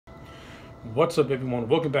What's up, everyone?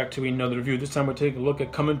 Welcome back to another review. This time we're taking a look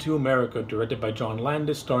at Coming to America, directed by John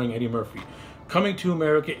Landis, starring Eddie Murphy. Coming to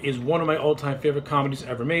America is one of my all-time favorite comedies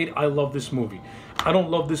ever made. I love this movie. I don't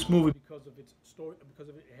love this movie because of its story, because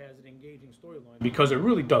it has an engaging storyline, because it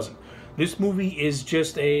really doesn't. This movie is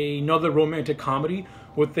just another romantic comedy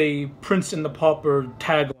with a Prince and the Pauper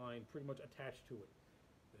tagline pretty much attached to it.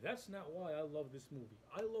 That's not why I love this movie.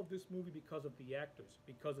 I love this movie because of the actors,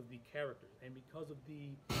 because of the characters, and because of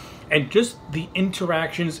just the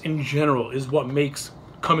interactions in general is what makes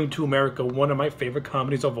Coming to America one of my favorite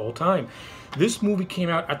comedies of all time. This movie came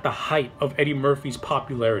out at the height of Eddie Murphy's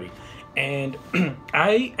popularity, and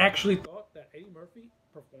I actually thought that Eddie Murphy,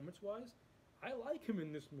 performance-wise, I like him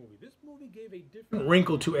in this movie. This movie gave a different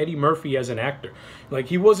wrinkle to Eddie Murphy as an actor. Like,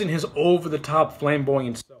 he wasn't his over-the-top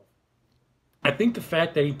flamboyant self. I think the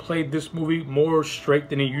fact that he played this movie more straight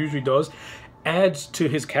than he usually does adds to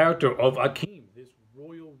his character of Akeem, this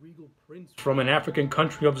royal regal prince from an African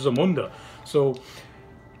country of Zamunda. So,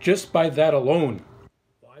 just by that alone,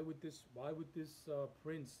 why would this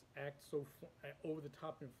prince act so over the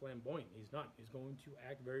top and flamboyant? He's not. He's going to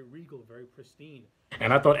act very regal, very pristine.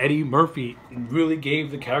 And I thought Eddie Murphy really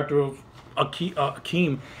gave the character of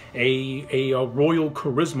Akeem a royal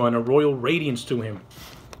charisma and a royal radiance to him,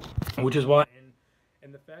 which is why.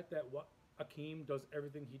 And the fact that what Akeem does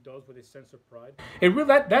everything he does with a sense of pride, it really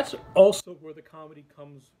that's also where the comedy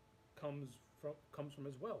comes from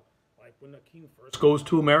as well. Like when Akeem first goes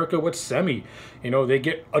to America with Semi, they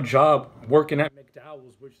get a job working at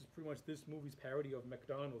McDowell's, which is pretty much this movie's parody of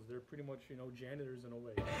McDonald's. They're pretty much janitors in a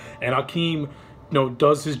way. And Akeem,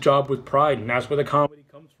 does his job with pride, and that's where the comedy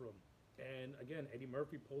comes from. And again, Eddie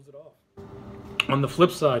Murphy pulls it off. On the flip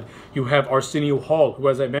side, you have Arsenio Hall, who,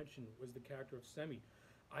 as I mentioned, was the character of Semi.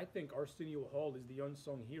 I think Arsenio Hall is the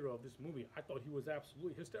unsung hero of this movie. I thought he was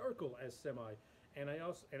absolutely hysterical as Semi, and I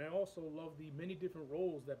also love the many different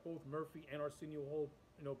roles that both Murphy and Arsenio Hall,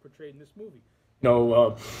 portrayed in this movie.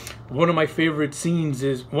 One of my favorite scenes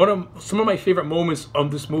is some of my favorite moments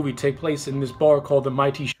of this movie take place in this bar called the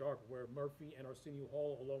Mighty Shark, where Murphy and Arsenio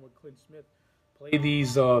Hall, along with Clint Smith,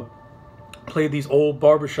 play these old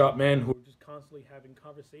barbershop men who are just constantly having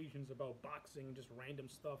conversations about boxing and just random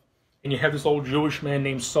stuff. And you have this old Jewish man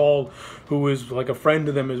named Saul, who is like a friend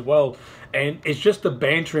to them as well. And it's just the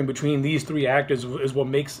bantering between these three actors is what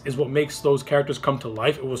makes those characters come to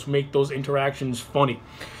life. It was make those interactions funny.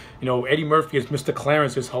 Eddie Murphy as Mr.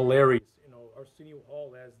 Clarence is hilarious. Arsenio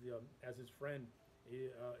Hall as his friend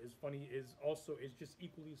is funny. Is just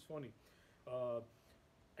equally as funny.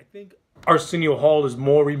 I think Arsenio Hall is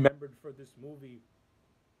more remembered for this movie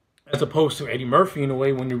as opposed to Eddie Murphy in a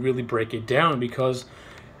way when you really break it down, because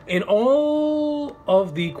in all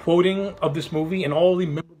of the quoting of this movie and all the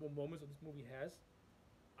memorable moments that this movie has,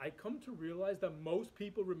 I come to realize that most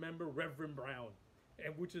people remember Reverend Brown,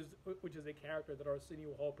 and which is a character that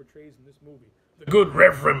Arsenio Hall portrays in this movie, the good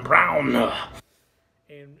Reverend Brown.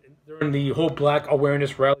 And during the whole Black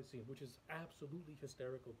awareness rally scene, which is absolutely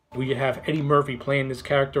hysterical, we have Eddie Murphy playing this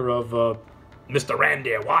character of Mr.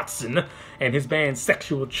 Randy Watson and his band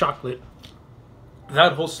Sexual Chocolate.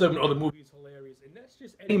 That whole segment of the movie is hilarious, and that's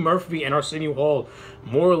just Eddie Murphy and Arsenio Hall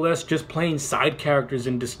more or less just playing side characters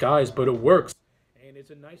in disguise, but it works. And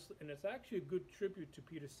it's actually a good tribute to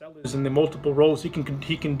Peter Sellers and the multiple roles he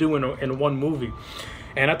can do in one movie.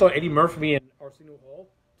 And I thought Eddie Murphy and Arsenio Hall,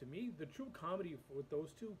 to me, the true comedy with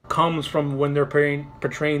those two comes from when they're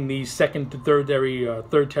portraying the second to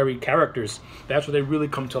third-terry characters. That's where they really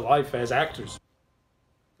come to life as actors.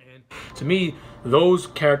 And to me, those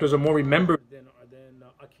characters are more remembered than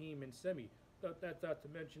Akeem and Semi. That's not to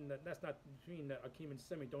mention that's not to mean that Akeem and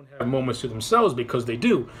Semi don't have moments to themselves, because they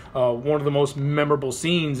do. One of the most memorable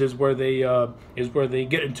scenes is where they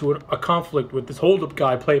get into a conflict with this hold-up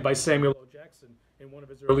guy played by Samuel L. Jackson in one of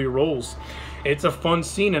his earlier roles. It's a fun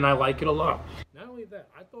scene, and I like it a lot. Not only that,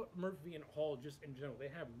 I thought Murphy and Hall, just in general, they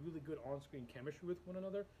have really good on-screen chemistry with one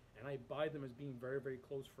another, and I buy them as being very, very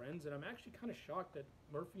close friends. And I'm actually kind of shocked that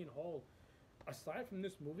Murphy and Hall, aside from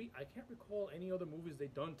this movie, I can't recall any other movies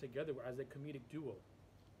they've done together as a comedic duo.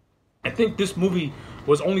 I think this movie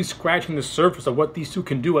was only scratching the surface of what these two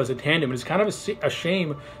can do as a tandem, and it's kind of a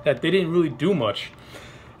shame that they didn't really do much.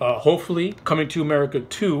 Hopefully, Coming to America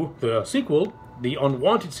 2, the sequel, the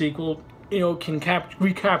unwanted sequel, can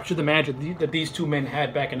recapture the magic that these two men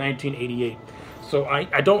had back in 1988. So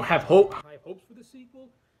I don't have high hopes for the sequel,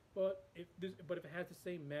 but if it has the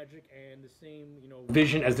same magic and the same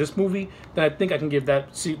vision as this movie, then I think I can give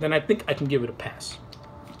it a pass.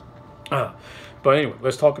 But anyway,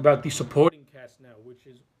 let's talk about the supporting cast now, which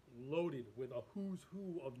is loaded with a who's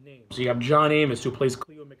who of names. So you have John Amos, who plays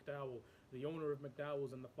Cleo McDowell, the owner of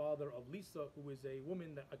McDowell's and the father of Lisa, who is a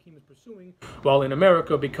woman that Akeem is pursuing while in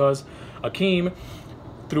America, because Akeem,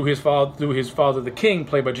 through his father, the king,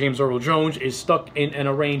 played by James Earl Jones, is stuck in an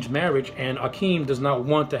arranged marriage, and Akeem does not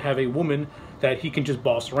want to have a woman that he can just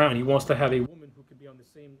boss around. He wants to have a woman who could be on the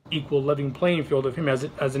same equal living playing field of him as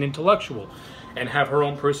an intellectual, and have her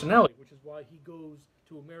own personality, which is why he goes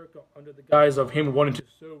to America under the guise of him wanting to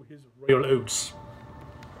sow his royal oats.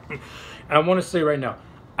 I want to say right now,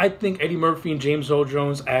 I think Eddie Murphy and James Earl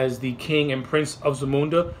Jones as the king and prince of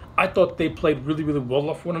Zamunda, I thought they played really, really well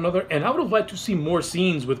off one another, and I would have liked to see more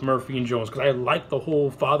scenes with Murphy and Jones, because I like the whole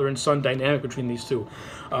father and son dynamic between these two.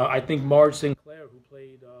 I think Marge Sinclair, who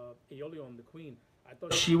played Aeolion, the queen, I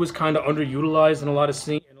thought she was kind of underutilized in a lot of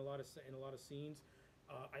scenes.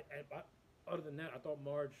 Other than that, I thought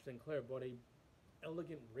Marge Sinclair brought a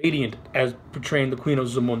elegant radiant as portraying the Queen of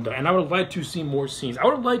Zamunda, and I would have liked to see more scenes. I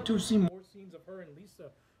would have liked to see more scenes of her and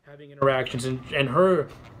Lisa having interactions, and her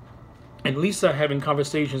and Lisa having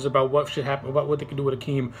conversations about what should happen, about what they can do with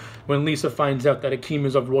Akeem when Lisa finds out that Akeem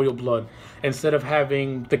is of royal blood, instead of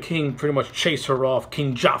having the king pretty much chase her off,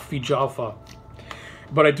 King Jaffa.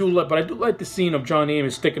 But I do like the scene of John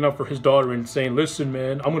Amos sticking up for his daughter and saying, "Listen,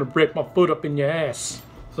 man, I'm gonna break my foot up in your ass."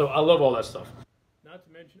 So I love all that stuff. Not to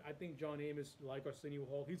mention, I think John Amos, like Arsenio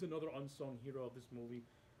Hall, he's another unsung hero of this movie.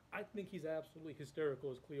 I think he's absolutely hysterical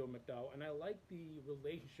as Cleo McDowell, and I like the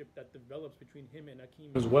relationship that develops between him and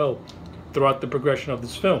Akeem as well throughout the progression of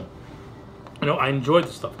this film. You know, I enjoyed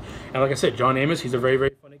the stuff. And like I said, John Amos, he's a very,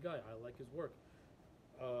 very funny guy. I like his work.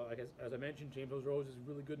 I guess, as I mentioned, James Earl Jones is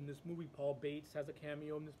really good in this movie. Paul Bates has a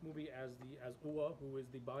cameo in this movie as Ua, who is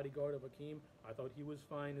the bodyguard of Akeem. I thought he was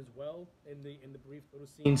fine as well in the brief little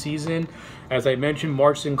scenes he's in. As I mentioned,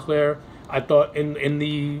 Marge Sinclair, I thought in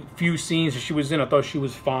the few scenes that she was in, I thought she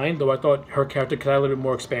was fine, though I thought her character could have a little bit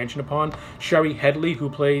more expansion upon. Sherry Headley, who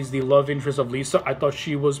plays the love interest of Lisa, I thought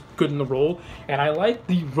she was good in the role, and I like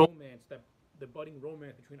the the budding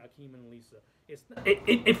romance between Akeem and Lisa.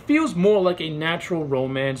 It feels more like a natural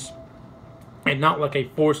romance and not like a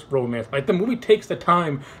forced romance. Like, the movie takes the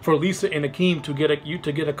time for Lisa and Akeem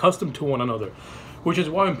to get accustomed to one another, which is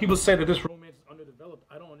why when people say that this romance is underdeveloped,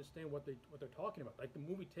 I don't understand what they're talking about. Like, the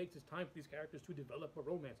movie takes its time for these characters to develop a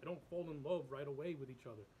romance. They don't fall in love right away with each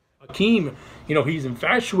other. Akeem, you know, he's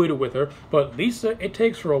infatuated with her, but Lisa, it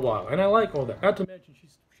takes her a while, and I like all that. Not to mention,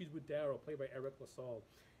 she's with Daryl, played by Eric LaSalle,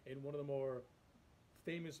 in one of the more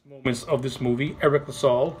famous moments of this movie. Eric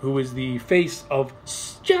LaSalle, who is the face of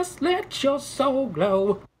 "Just Let Your Soul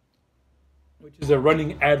Glow," which is a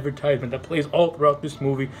running advertisement that plays all throughout this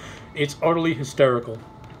movie. It's utterly hysterical.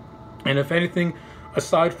 And if anything,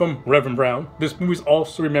 aside from Reverend Brown, this movie is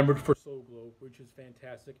also remembered for Soul Glow, which is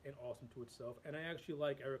fantastic and awesome to itself. And I actually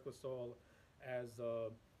like Eric LaSalle as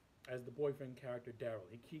the boyfriend character, Daryl.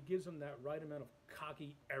 He gives him that right amount of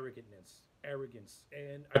cocky arrogance.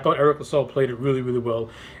 And I thought Eric LaSalle played it really, really well.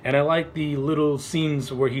 And I like the little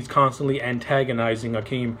scenes where he's constantly antagonizing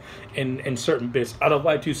Akeem in certain bits. I'd have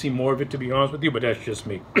liked to see more of it, to be honest with you, but that's just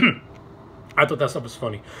me. I thought that stuff was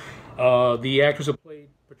funny. The actress who played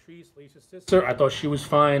Patrice, Lisa's sister, I thought she was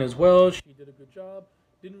fine as well. She did a good job.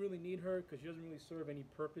 Didn't really need her because she doesn't really serve any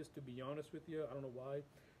purpose, to be honest with you. I don't know why.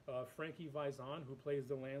 Frankie Vizon, who plays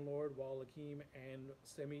the landlord while Akeem and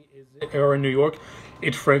Semi are in New York.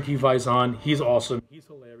 It's Frankie Vizon. He's awesome. He's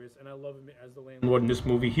hilarious, and I love him as the landlord in this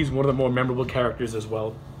movie. He's one of the more memorable characters as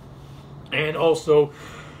well. And also,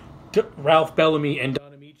 Ralph Bellamy and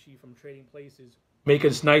Don Amici from Trading Places make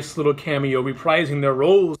a nice little cameo, reprising their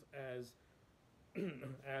roles as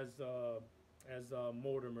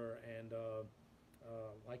Mortimer and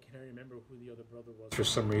I can't remember who the other brother was for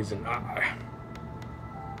some reason.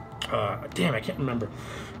 Damn, I can't remember.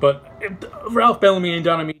 But Ralph Bellamy and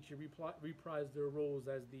Don Amici reprised their roles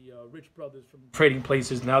as the rich brothers from Trading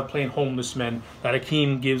Places, now playing homeless men that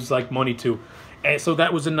Akeem gives like money to. And so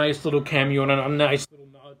that was a nice little cameo and a nice little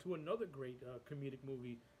nod to another great comedic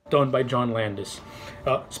movie done by John Landis.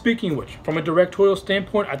 Speaking of which, from a directorial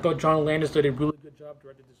standpoint, I thought John Landis did a really good job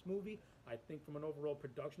directing this movie. I think from an overall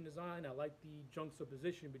production design, I like the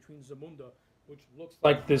juxtaposition between Zamunda, which looks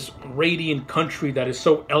like this radiant country that is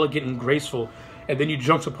so elegant and graceful, and then you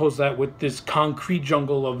juxtapose that with this concrete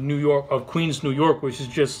jungle of New York, of Queens, New York, which is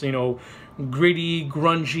just, you know, gritty,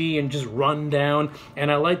 grungy, and just run down. And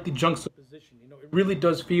I like the juxtaposition. You know, it really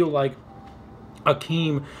does feel like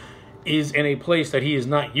Akeem is in a place that he is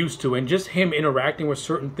not used to, and just him interacting with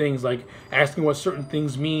certain things, like asking what certain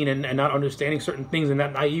things mean and not understanding certain things, and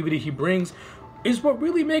that naivety he brings is what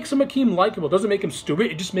really makes him Akeem likable. It doesn't make him stupid.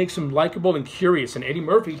 It just makes him likable and curious. And Eddie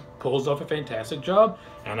Murphy pulls off a fantastic job.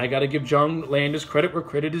 And I got to give John Landis credit where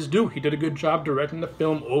credit is due. He did a good job directing the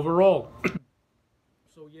film overall.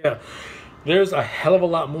 So yeah, there's a hell of a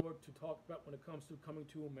lot more to talk about when it comes to Coming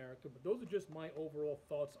to America. But those are just my overall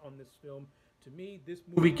thoughts on this film. To me, this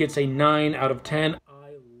movie gets a 9 out of 10.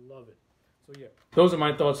 I love it. So yeah, those are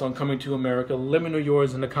my thoughts on Coming to America. Let me know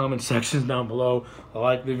yours in the comment sections down below.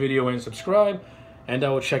 Like the video and subscribe, and I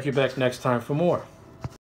will check you back next time for more.